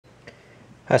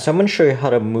Hi, so I'm going to show you how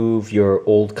to move your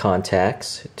old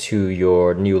contacts to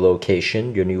your new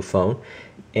location, your new phone.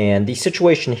 And the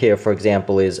situation here, for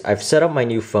example, is I've set up my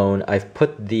new phone, I've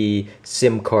put the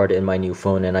SIM card in my new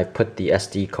phone, and I've put the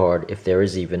SD card, if there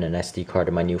is even an SD card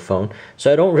in my new phone.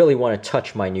 So I don't really want to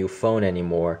touch my new phone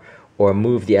anymore or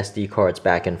move the SD cards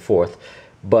back and forth.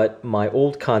 But my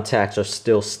old contacts are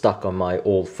still stuck on my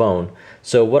old phone.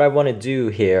 So what I want to do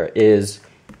here is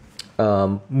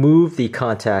move the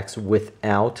contacts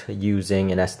without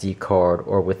using an SD card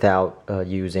or without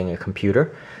using a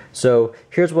computer. So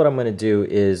here's what I'm going to do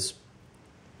is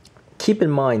keep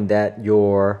in mind that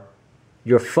your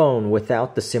phone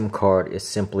without the SIM card is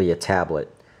simply a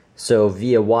tablet. So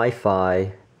via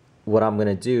Wi-Fi, what I'm going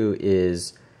to do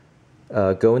is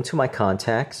go into my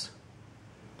contacts,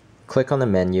 click on the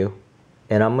menu,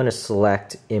 and I'm going to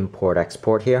select Import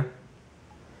Export here.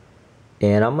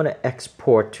 And I'm going to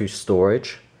export to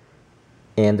storage,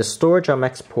 and the storage I'm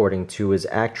exporting to is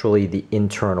actually the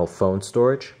internal phone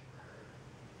storage.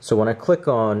 So when I click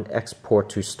on export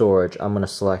to storage, I'm going to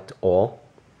select all,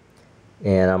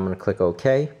 and I'm going to click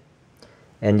OK,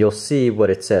 and you'll see what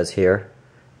it says here.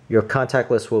 Your contact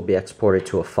list will be exported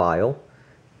to a file,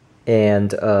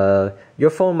 and your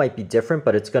phone might be different,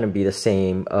 but it's going to be the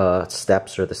same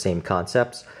steps or the same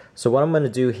concepts. So what I'm going to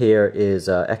do here is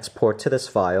export to this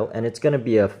file, and it's going to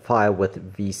be a file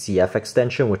with VCF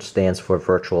extension, which stands for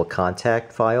Virtual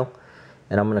Contact File,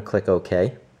 and I'm going to click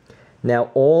OK. Now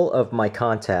all of my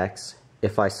contacts,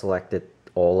 if I selected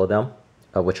all of them,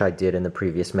 which I did in the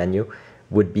previous menu,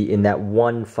 would be in that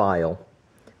one file.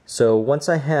 So once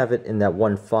I have it in that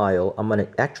one file, I'm going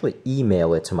to actually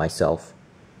email it to myself.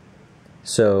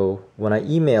 So when I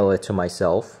email it to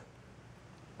myself,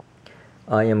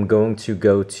 I am going to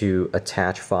go to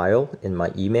attach file in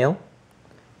my email.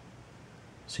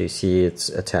 So you see it's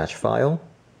attach file.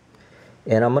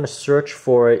 And I'm going to search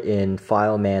for it in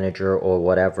File Manager or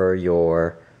whatever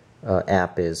your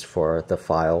app is for the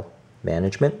file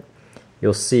management.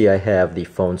 You'll see I have the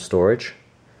phone storage.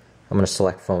 I'm going to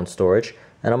select phone storage.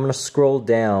 And I'm going to scroll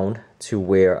down to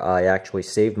where I actually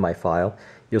saved my file.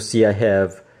 You'll see I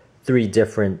have 3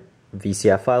 different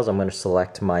VCF files. I'm going to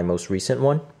select my most recent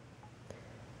one.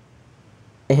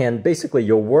 And basically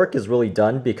your work is really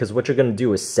done, because what you're going to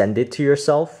do is send it to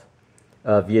yourself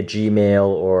via Gmail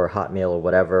or Hotmail or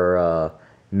whatever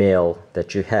mail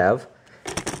that you have.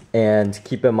 And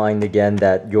keep in mind again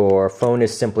that your phone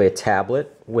is simply a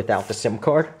tablet without the SIM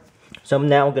card. So I'm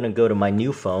now going to go to my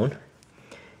new phone.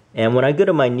 And when I go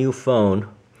to my new phone,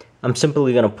 I'm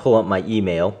simply going to pull up my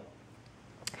email.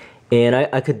 And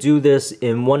I could do this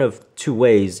in one of 2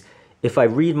 ways. If I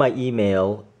read my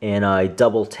email and I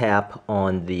double tap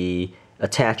on the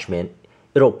attachment,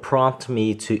 it'll prompt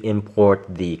me to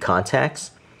import the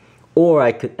contacts, or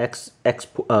I could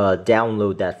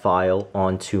download that file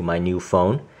onto my new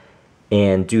phone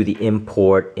and do the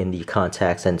import in the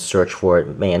contacts and search for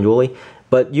it manually.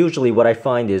 But usually what I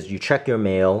find is you check your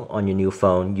mail on your new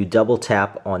phone, you double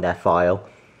tap on that file,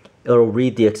 it'll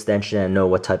read the extension and know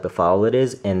what type of file it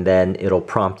is, and then it'll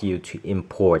prompt you to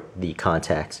import the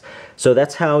contacts. So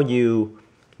that's how you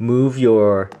move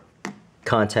your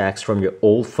contacts from your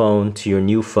old phone to your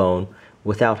new phone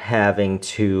without having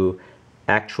to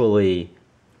actually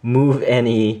move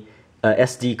any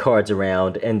SD cards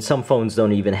around, and some phones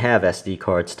don't even have SD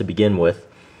cards to begin with,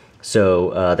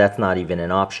 so that's not even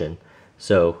an option.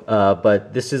 So,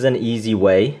 but this is an easy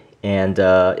way, and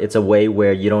it's a way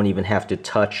where you don't even have to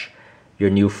touch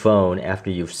your new phone after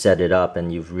you've set it up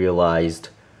and you've realized,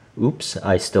 oops,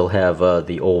 I still have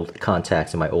the old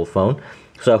contacts in my old phone.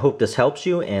 So I hope this helps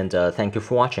you, and thank you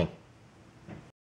for watching.